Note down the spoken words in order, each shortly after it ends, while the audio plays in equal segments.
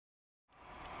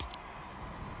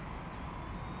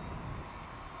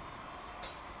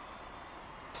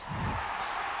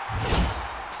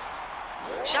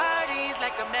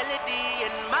like a melody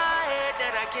in my head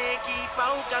that I can't keep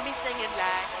out. Got me singing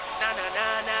like na na na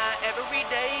na. Every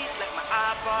day's like my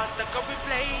iPod stuck on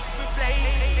replay, replay.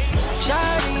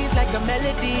 Shawty's like a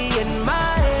melody in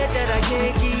my head that I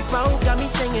can't keep out. Got me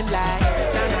singing like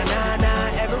na na na na.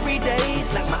 Every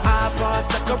day's like my iPod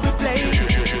stuck on replay,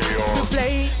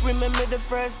 replay. Remember the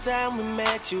first time we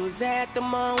met? You was at the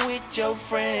mall with your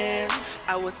friends.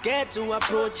 I was scared to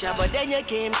approach ya, but then you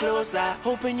came closer,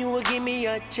 hoping you would give me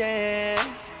a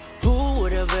chance. Who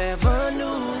would have ever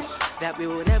knew that we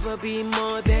would ever be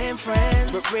more than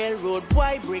friends? But railroad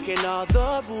white breaking all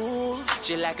the rules.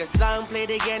 She like a song played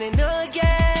again and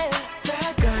again.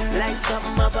 That girl, like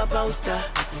something of a poster.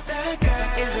 That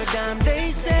girl is a dime,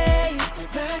 they say.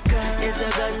 That girl is a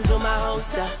gun to my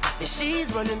holster, and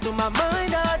she's running through my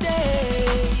mind all day.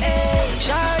 Hey,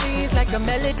 Shawty's like a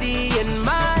melody in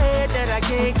my head that I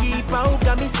can't keep out.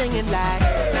 Got me singing like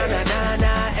na na na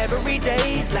na. Every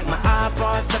day's like my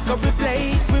iPod stuck on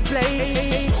replay,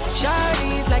 replay.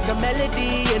 Shawty's like a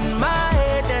melody in my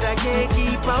head that I can't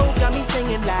keep out. Got me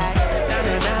singing like na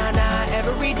na na na.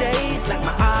 Every day's like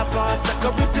my iPod stuck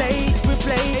on replay,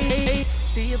 replay.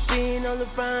 See you been all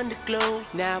around the globe.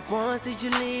 Now once did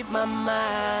you leave my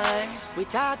mind? We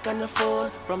talk on the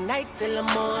phone from night till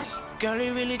the morning. Girl,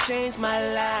 it really changed my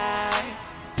life.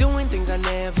 Doing things I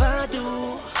never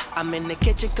do. I'm in the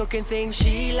kitchen cooking things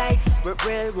she likes.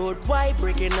 Railroad white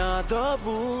breaking all the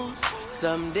rules.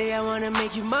 Someday I wanna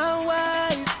make you my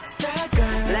wife. That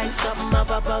girl, like something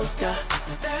of a poster.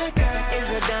 That girl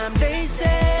is a dime, they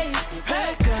say.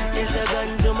 That girl is a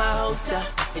gun to my holster,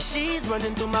 and she's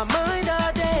running through my mind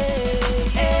all day.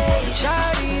 Hey,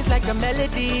 Shawty's like a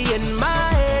melody in my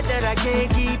head that I can't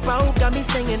keep out. Got me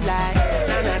singing like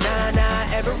na na na na.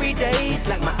 Every day's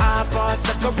like my iPod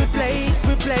stuck on replay,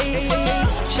 replay.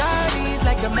 Shawty's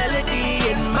like a melody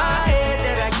in my head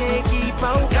that I can't keep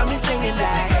out. Got me singing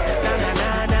like na na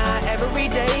na na. Every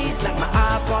day's like my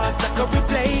iPod stuck on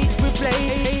replay,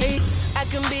 replay. I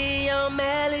can be your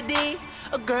melody,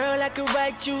 a girl that could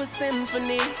write you a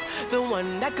symphony, the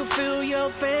one that could fill your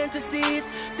fantasies.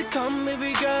 So come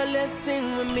baby girl, let's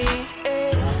sing with me.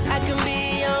 Hey, I can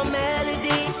be your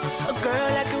melody, a girl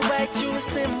that could write you a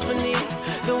symphony,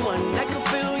 the one that could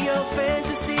fill your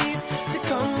fantasies. So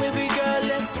come baby girl,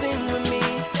 let's sing with me.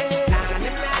 Hey. Na na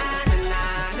na na na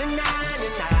na na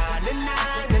na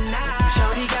na na.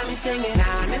 Shawty got me singing na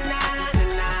na na na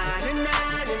na na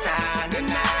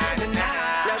na na na.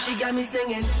 Now she got me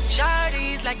singing.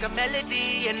 Shawty's like a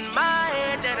melody in my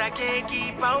head that I can't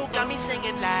keep out. Got me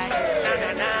singing like na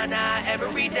na na na.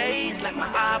 Every day's like my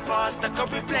iPod stuck on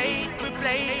replay,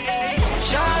 replay.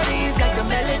 Shawty's like a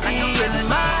melody in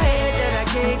my head that I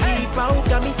can't keep out.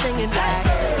 Got me singing like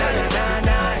na na na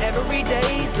na. Every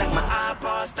day's like my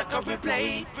iPod stuck on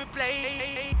replay,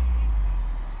 replay.